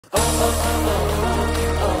Wait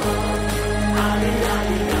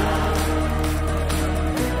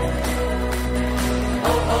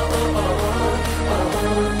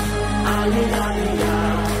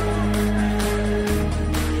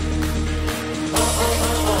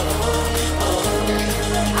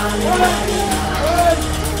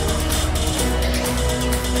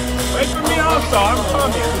for me also, I'm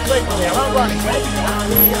coming. Just wait for me, I'm not running.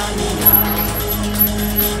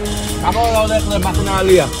 כמה עולה הולך למחנה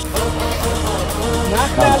עלייה?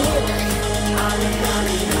 מחנה עלייה.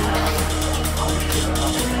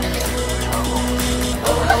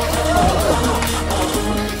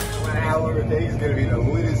 Hour a day is gonna be the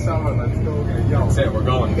latest summer. Let's go get a yo. That's it, we're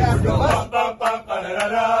going. We're going.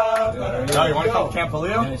 No, you want to call Camp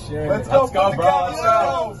Aliyah? Yeah, sure. Let's go, bro. Let's go.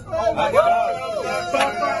 Let's go.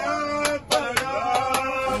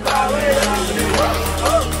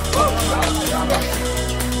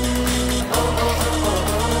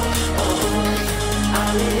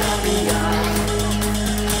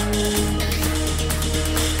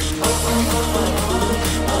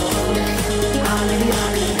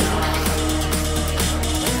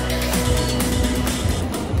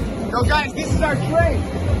 Yo, guys, this is our train.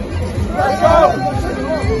 Let's go.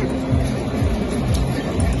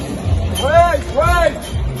 Wait!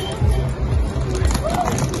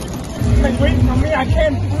 Wait for me, I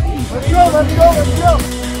can't breathe. Let's go.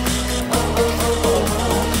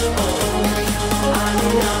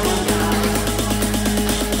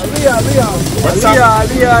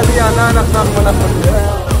 Aliyah, na אנחנו.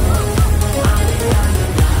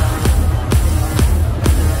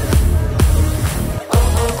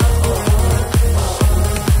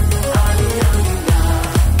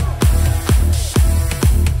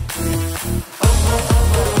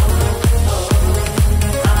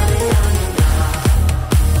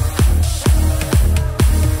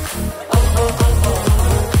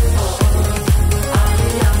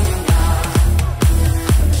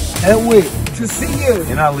 Can't wait to see you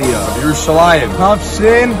In Aliyah, Yerushalayim.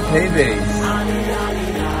 Kavshin Heydays.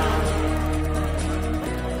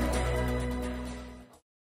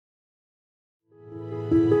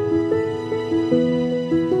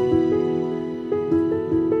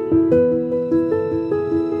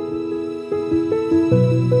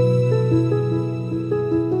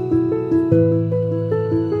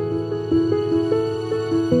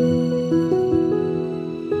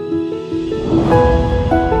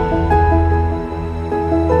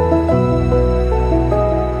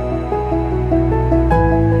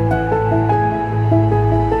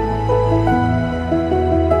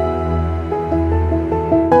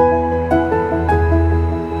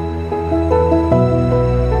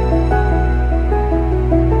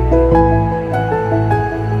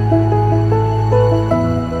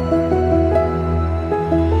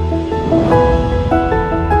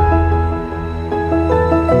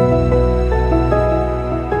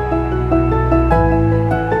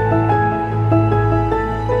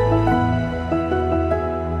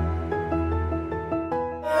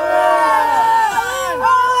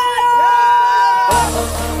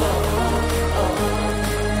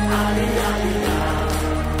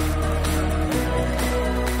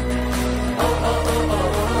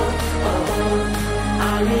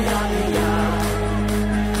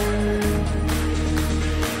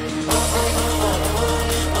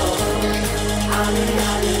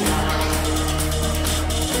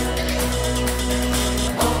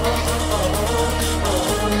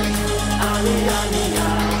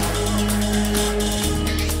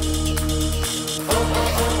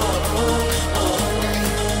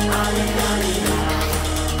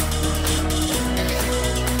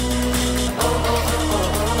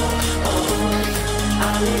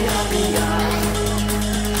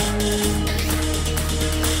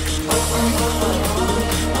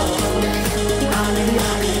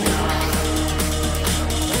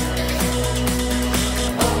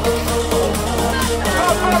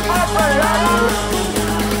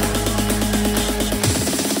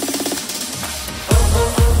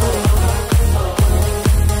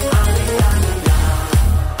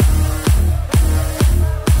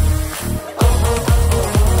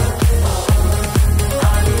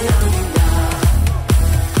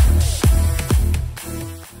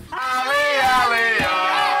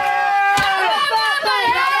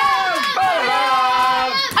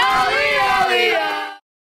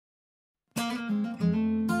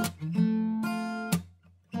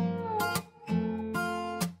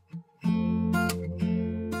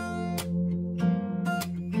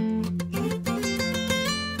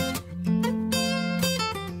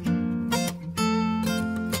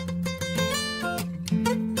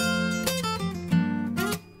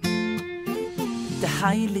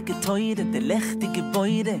 heilige Teure, der lechte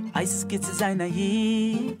Gebäude, heißt es geht zu sein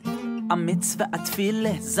Ayid. Am Mitzvah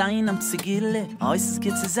Atfille, sein am Zigille, heißt es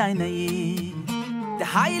geht zu sein Ayid.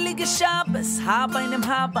 Der heilige Shabbos, hab einem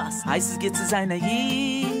Habas, heißt es geht zu sein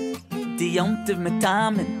Ayid. Die Jonte mit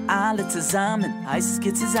Damen, alle zusammen, heißt es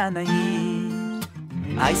geht zu sein Ayid.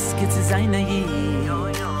 Heißt es geht zu sein Ayid.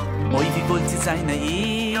 Oi, wie wollt ihr sein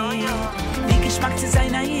Ayid? Wie Geschmack zu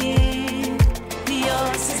sein Ayid? Ja,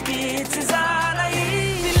 es geht zu sein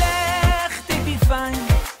Ayid. Wie lechte, wie fein,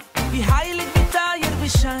 wie heilig, wie teuer, wie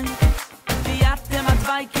schein. Wie atem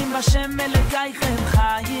advaikim, Vashem Elokeichem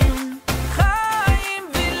Chaim. Chaim,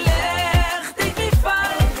 wie lechte, wie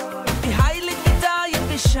fein, wie heilig, wie teuer,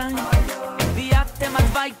 wie schein. Wie atem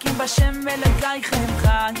advaikim, Vashem Elokeichem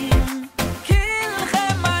Chaim.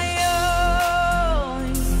 Kilchem ayoy,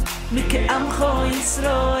 Mike'amcho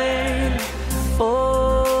Yisroel.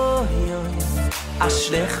 Oy, oy,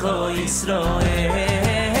 Ashlecho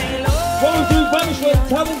Yisroel. What was your punishment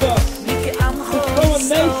telling us? Go and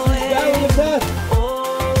make down the death.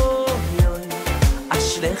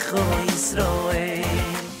 Ashlecho Yisroel.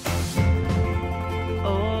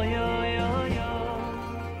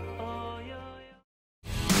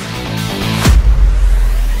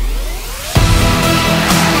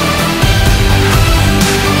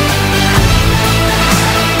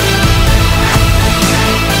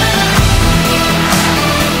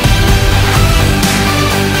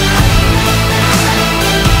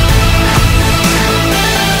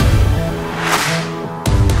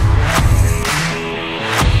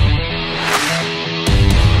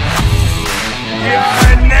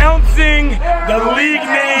 The league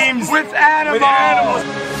names with animals.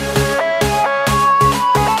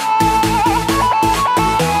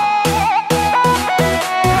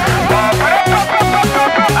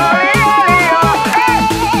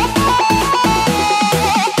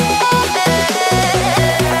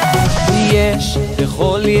 יש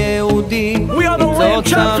בכל יהודי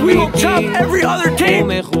ניצוץ אמיתי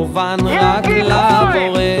ומכוון רק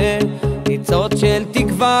לבורא, ניצוץ של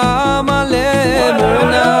תקווה מלא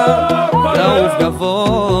אמונה לעוף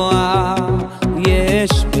גבוה.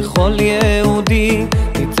 יש בכל יהודי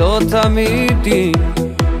ניצוץ אמיתי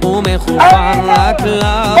ומכוון רק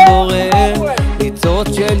לבורא, ניצוץ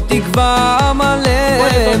של תקווה מלא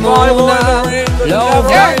אמונה לעוף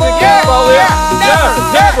גבוה.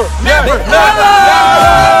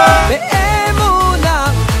 באמונה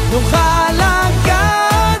נוכל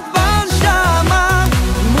לגעת בנשמה,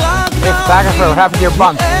 אם רק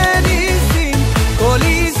נאמין אין ניסים. כל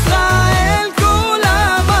ישראל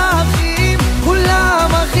כולם אחים, כולם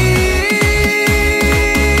אחים,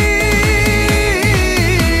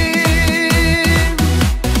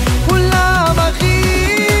 כולם אחים.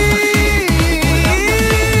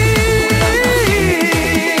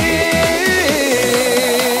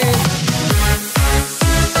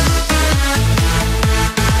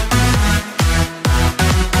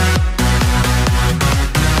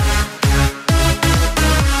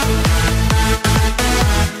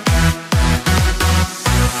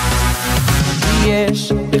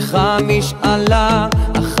 יש בך משאלה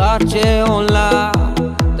אחת שעולה,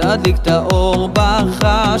 תדליק את האור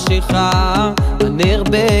בחשיכה. הנר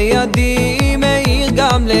בידי מאיר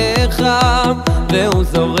גם לך והוא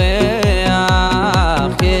זורח.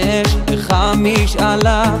 יש בך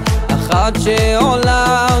משאלה אחת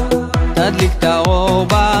שעולה, תדליק את האור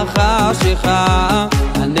בחשיכה.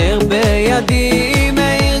 הנר בידי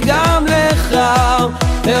מאיר גם לך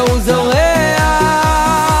והוא זורח.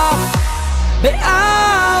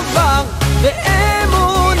 באהבה,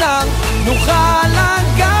 באמונה, נוכל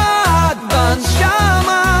לגעת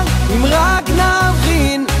בנשמה, אם רק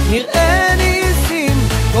נבין, נראה ניסים.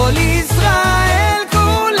 כל ישראל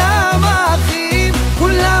כולם אחים,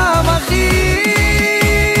 כולם אחים,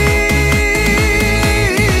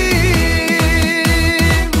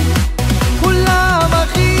 כולם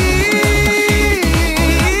אחים.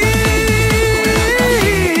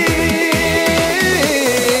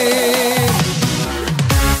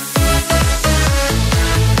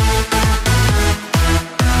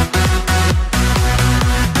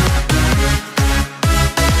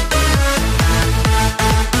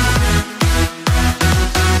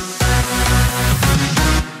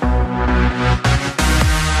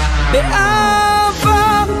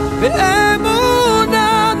 באהבה,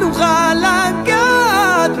 באמונה, נוכל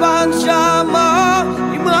לגעת בנשמה,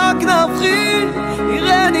 אם רק נבחין,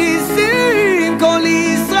 נראה ניסים. כל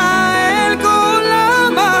ישראל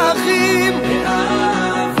כולם אחים.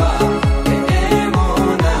 באהבה,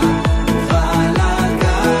 באמונה, נוכל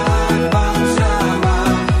לגעת בנשמה,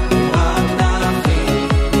 אם רק נבחין,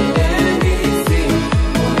 נראה ניסים.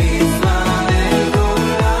 כל ישראל כולם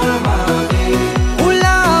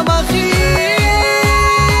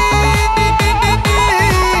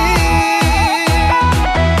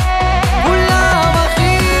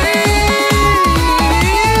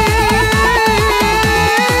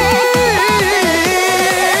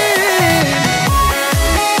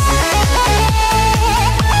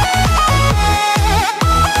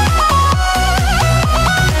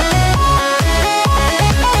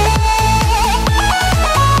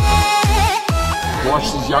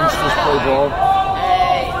watch these youngsters play ball.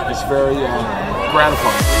 It's very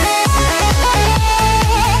gratifying.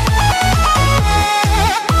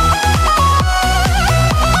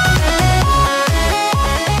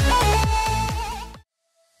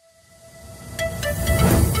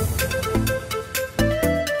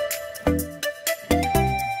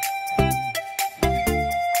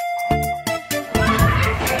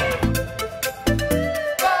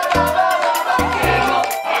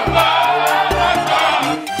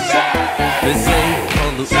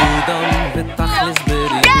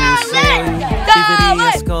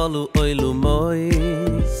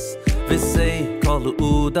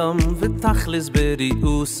 Tachlis beri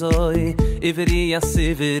usoy Iveri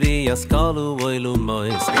as kalu oilu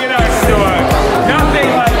mois In our store,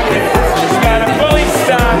 nothing like this. We got a fully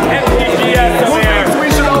stocked MPGS in there. We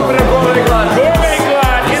should open a gourmet glass. Gourmet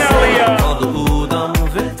glass in Aliyah. Kalu udam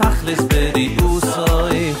Tachlis beri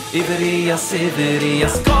usoy Iveri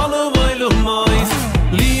as kalu oilu mois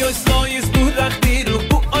Liois lois budach diru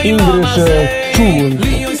bu oilu mazei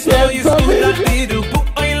Liois lois budach diru bu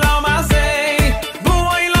oilu mazei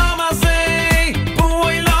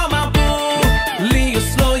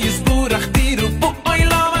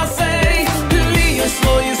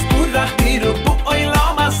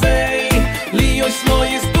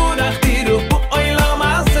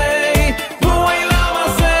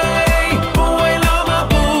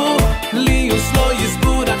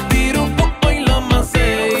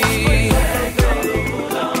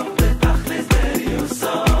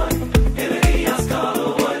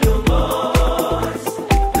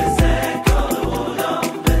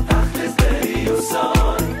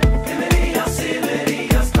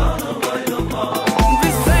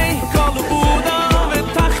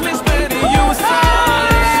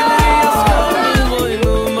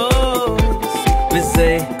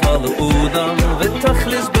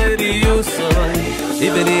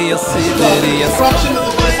Fraction of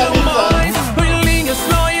the place I need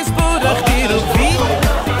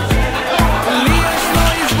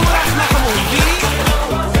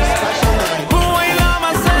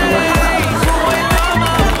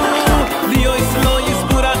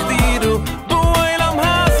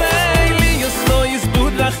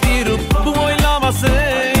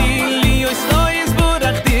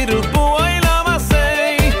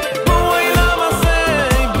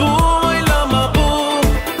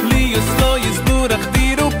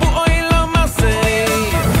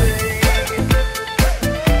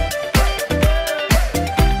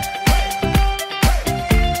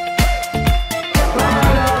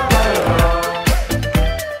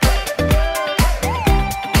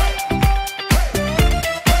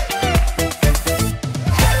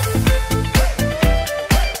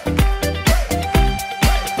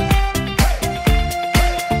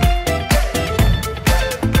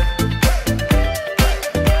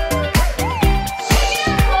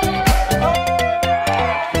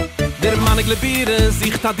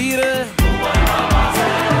Dieren.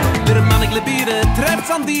 Der Mann ich lebiere,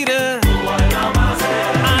 trefft's an Dieren.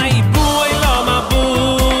 Ai, boi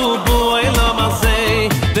lama sei.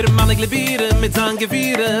 Der Mann ich lebiere, mit seinen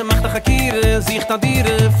Gewieren, macht doch Akire, sich da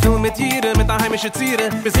Dieren, viel mit Jieren, mit der heimische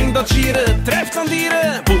Zieren. Wir singen dort Schieren, trefft's an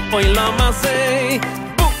Dieren. Boi lama sei,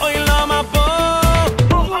 boi lama bo.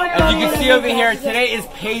 As you can see over here, today is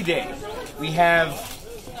payday. We have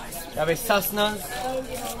Rabbi Susnas,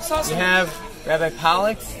 we have Rabbi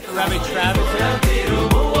Pollux, Rabbi Travis here.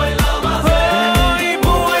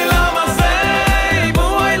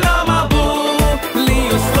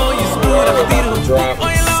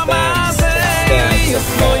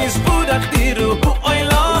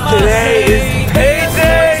 Today is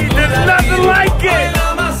payday. There's nothing like it.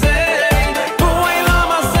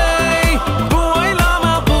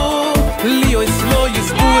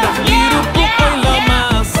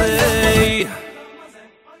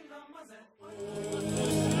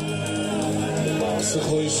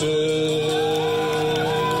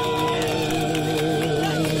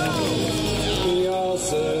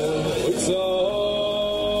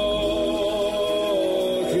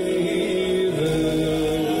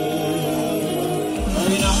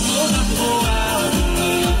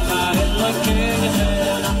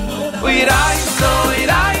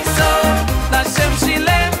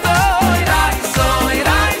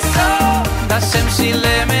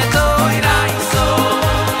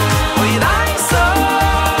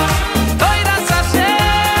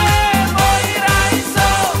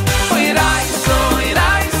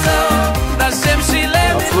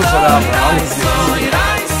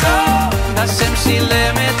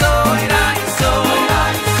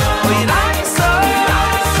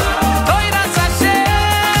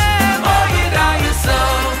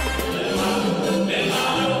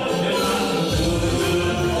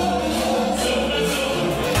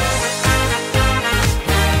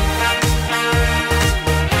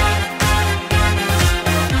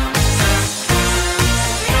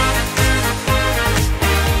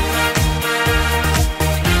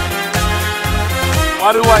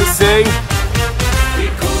 What do I say?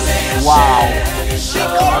 Wow.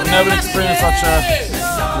 I've never experienced such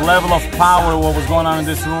a level of power, what was going on in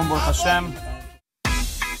this room, Baruch Hashem.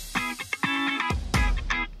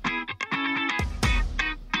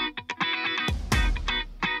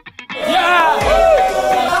 Yeah!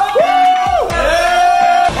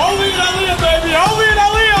 Only in Aliyah, baby! Only in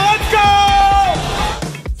Aliyah! Let's go!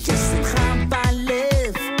 יש שמחה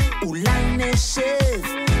בלב, אולי נשב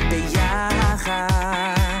ביחד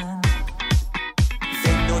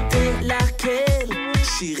ונודה לקהל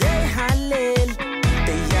שירי הלל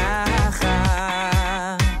ביחד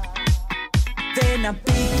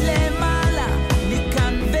ונביט למעלה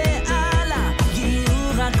מכאן והלאה יהיו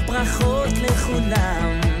רק ברכות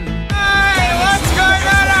לכולם. Hey, what's going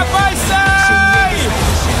on at Bicey?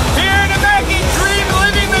 Here to make a dream,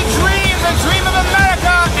 living the dream of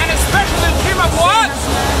America, and especially the dream of what?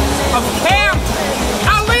 Of Camp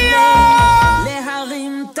Aliyah!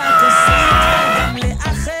 להרים את הכוסית וגם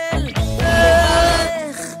לאחל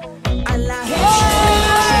ולברך על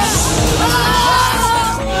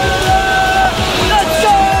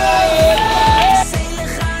עשי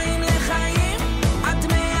לחיים לחיים עד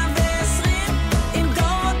 120 עם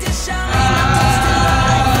דורות ישרים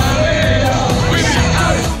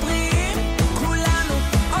שאנו בריאים כולנו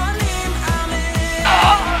עולים אמן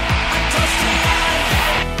הטוסט לייב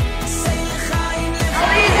עשי לחיים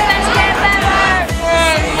לחיים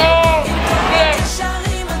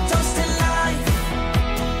ישרים הטוסט לייב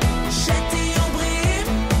שתהיו בריאים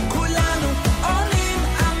כולנו עולים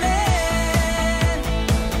אמן.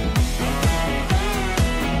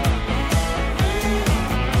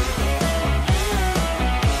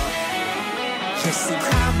 יש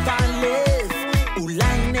שמחה בלב,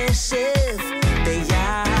 אולי נשב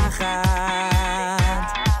ביחד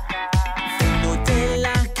ונודה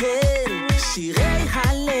לקהל שירי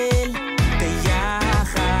הלל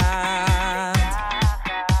ביחד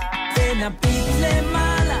ונביט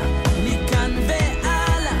למעלה מכאן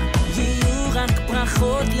והלאה יהיו רק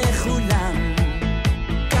ברכות לכולם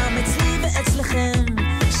גם אצלי ואצלכם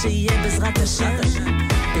שיהיה בעזרת השם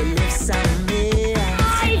בלב שמח.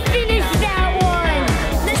 I finished that one.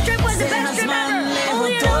 This trip was the best trip ever.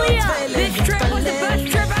 Only in Aliyah. This trip was the best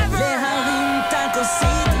trip ever. להרים את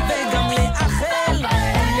הכוסית וגם לאחל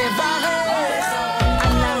ולברך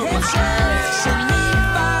על ההמשך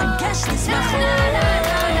שניפגש לשמחות.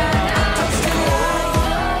 הטוסט לייב,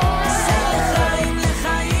 עשי לחיים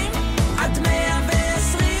לחיים עד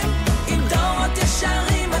 120 עם דורות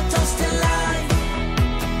ישרים הטוסט לייב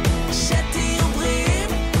שתהיו בריאים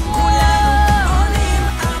כולנו עולים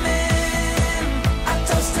אמן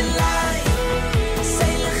הטוסט לייב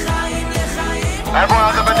עשי לחיים לחיים Everyone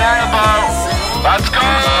on the banana boat. Let's go.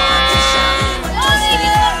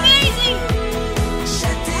 Amazing.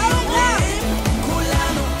 שתהיו בריאים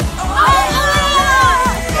כולנו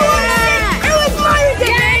It was fire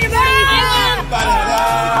day.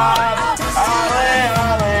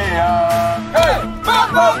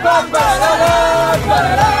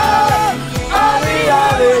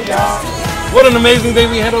 What an amazing day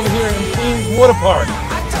we had over here in Queens Water Park.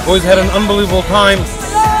 Boys had an unbelievable time.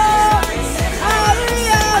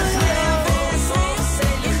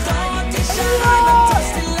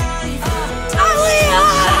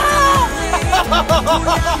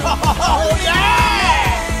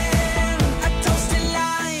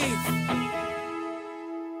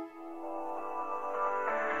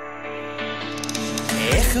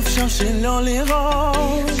 איך אפשר שלא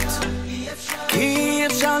לראות? כי אי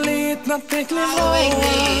אפשר להתנתק לראות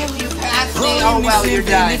Oh well, you're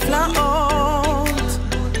done. נפלאות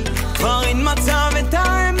כבר אין מצב את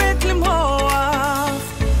האמת למרוח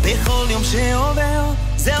בכל יום שעובר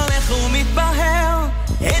זה הולך ומתבהר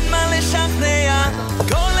אין מה לשכנע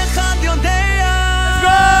כל אחד יודע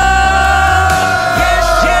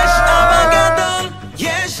יש אבא גדול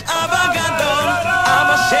יש אבא גדול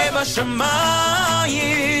אבא שבשמיים.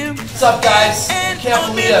 What's up, guys? Camp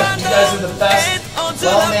Aliyah. You guys are the best.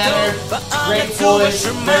 Well-mannered, great boys,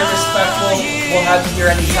 very respectful. We'll have you here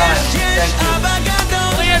anytime. Thank you.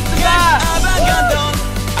 Aliyah's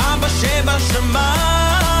the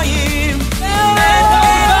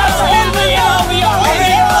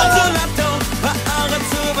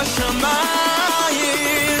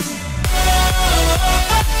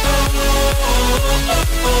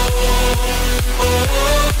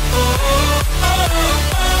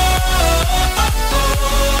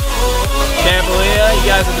Camp Aliyah, you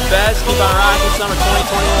guys are the best. Keep on rocking summer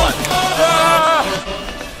 2021.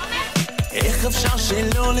 איך אפשר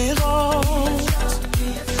שלא לראות?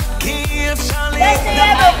 כי אי אפשר Best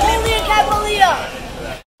day ever. Only in Camp Aliyah.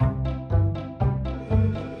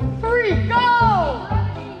 3, go!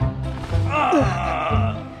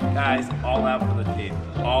 all out for the team.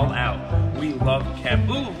 All out. We love Camp.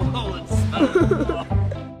 Ooh, whoa, it smells.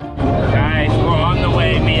 Guys, we're on the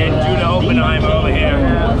way. Me and Judah Oppenheimer over here.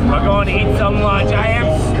 We're going to eat some lunch. I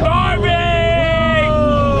am starving!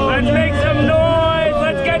 Let's make some noise.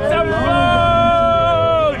 Let's get some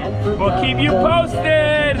food. We'll keep you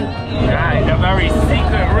posted. Guys, a very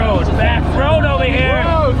secret road. Back road over here.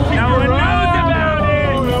 No one knows about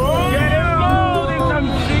it. Get involved in some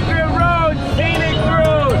secret road. Scenic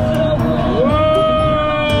road. Whoa!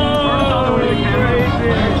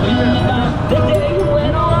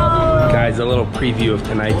 Guys, a little preview of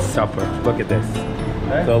tonight's supper. Look at this.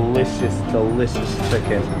 Delicious, delicious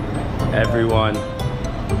chicken. Everyone.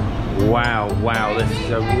 Wow, wow. This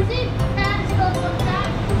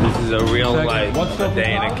is a real life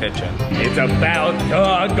day in a kitchen. It's about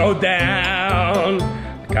to go down.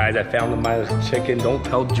 Guys, I found the mileage chicken. Don't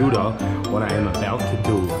tell Judah what I am about to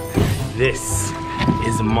do. This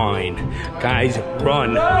is mine. Guys,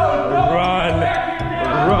 run, run,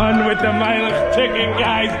 run with the mileage chicken,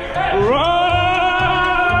 guys. Run!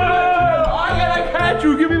 I gotta catch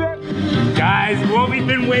you, give me that. Guys, what we've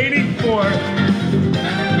been waiting for.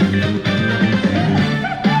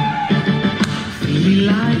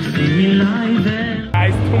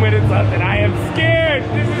 Guys, 2 minutes left and I am scared.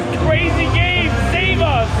 This is crazy game. Save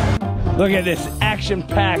us. Look at this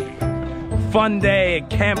action-packed fun day at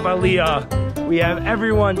Camp Aliyah. We have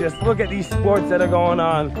everyone, just look at these sports that are going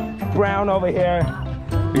on. Brown over here.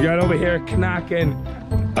 We got over here knocking.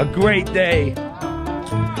 A great day.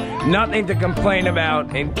 Nothing to complain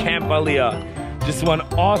about in Camp Aliyah. Just one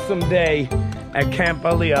awesome day at Camp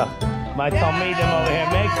Aliyah. My Talmidim over here,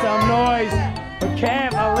 make some noise.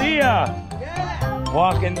 Camp Aliyah,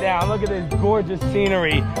 walking down. Look at this gorgeous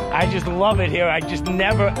scenery. I just love it here. I just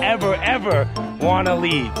never, ever, ever want to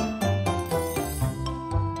leave.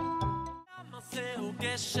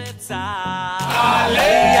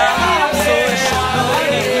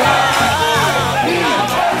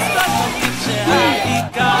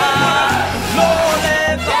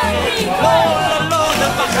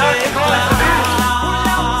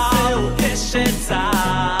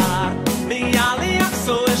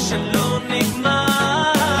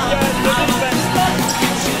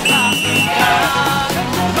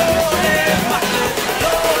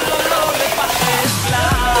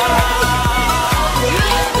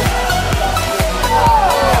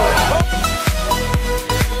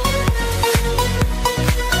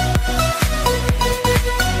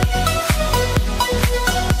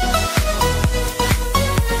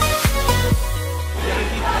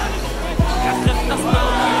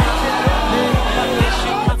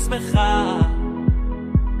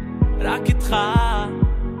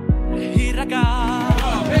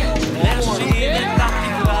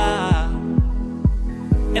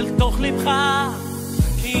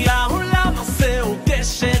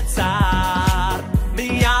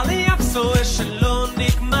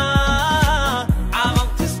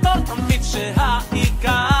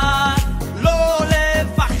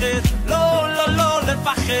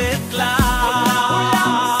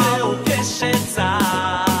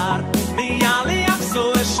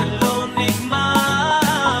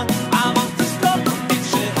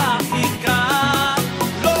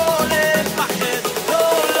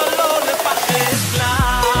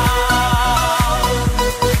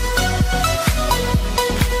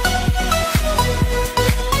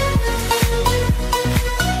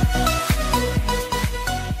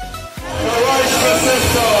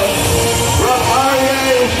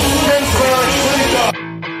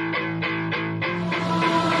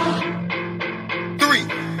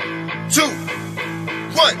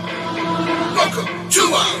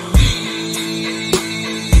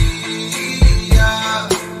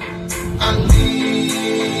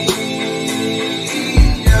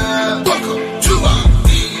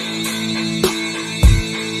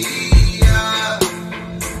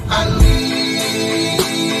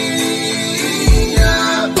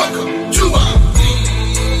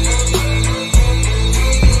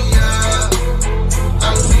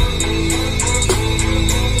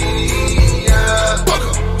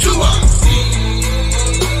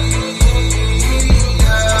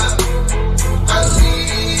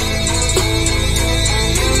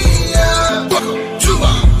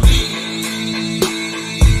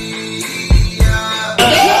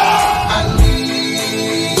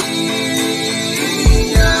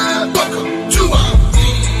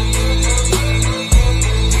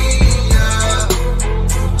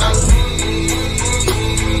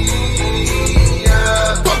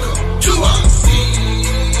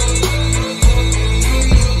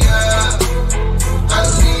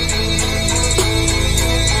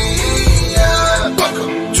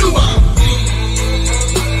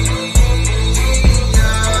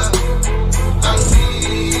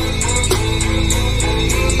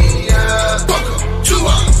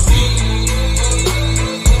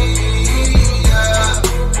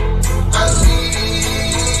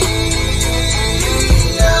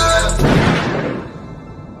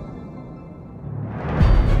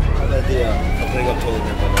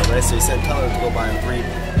 guys, so he said tell her to go buy him 3.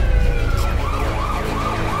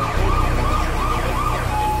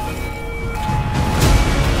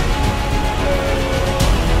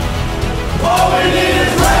 All we need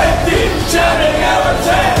is red, keep shouting our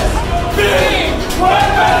chest. Big, we're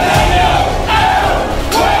better than you.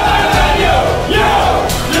 We're better than you.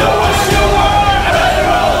 You wish you were. Ready to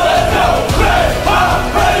roll, let's go. Ready,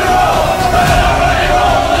 ready to roll. Ready to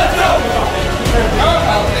roll, let's go.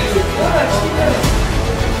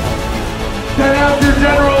 10 out your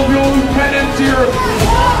generals, your lieutenants here.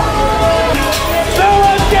 So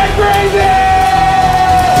let's get crazy.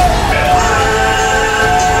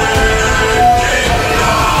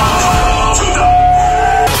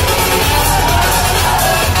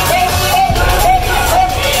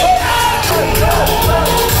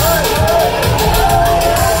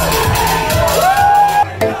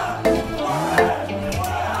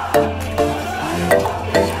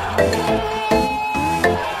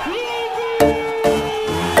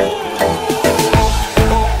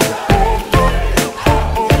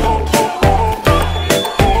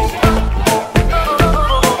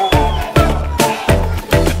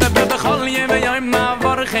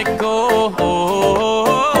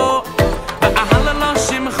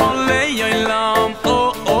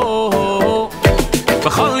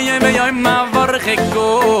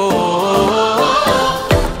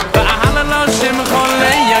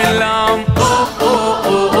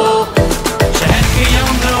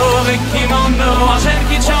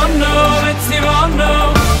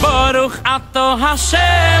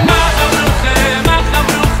 Hashem, Machabruche,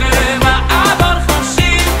 Machabruche, Ma'abar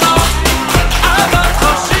Choshimto, Abar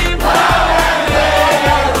Choshimto,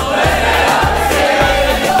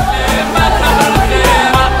 Machabruche,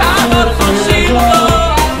 Ma'abar Choshimto,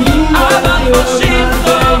 Abar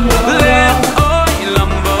Choshimto, Le'oi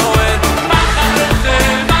Lamboed, Machabruche,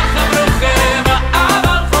 Machabruche,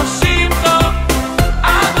 Ma'abar Choshimto,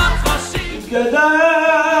 Abar Choshimto.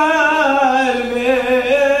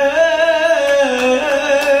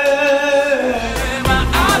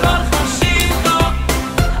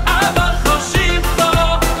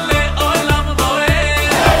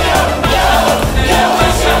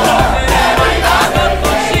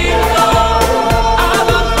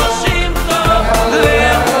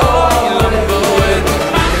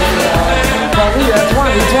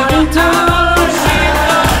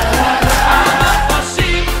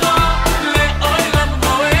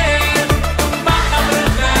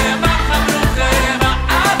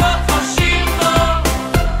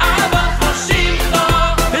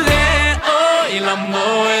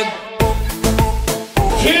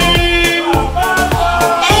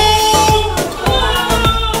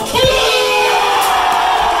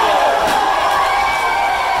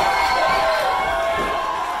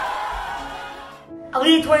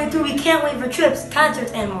 Aliyah 22, we can't wait for trips,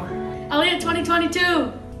 concerts, and more. Aliyah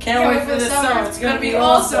 2022. Can't wait for the summer, it's gonna be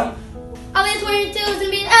awesome. Aliyah 22 is gonna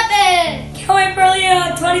be epic. Can't wait for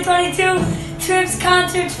Aliyah 2022, trips,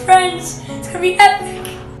 concerts, friends, it's gonna be epic.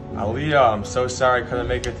 Aliyah, I'm so sorry I couldn't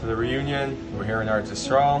make it to the reunion. We're here in Eretz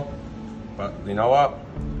Yisrael, but you know what?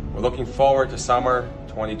 We're looking forward to summer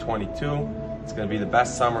 2022. It's gonna be the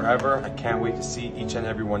best summer ever. I can't wait to see each and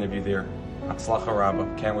every one of you there. Hatzlacha Rabbah.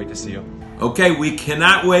 Can't wait to see you. Okay, we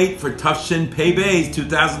cannot wait for Tufshin Pei Beis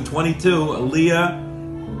 2022.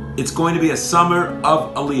 Aliyah, it's going to be a summer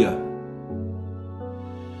of Aliyah.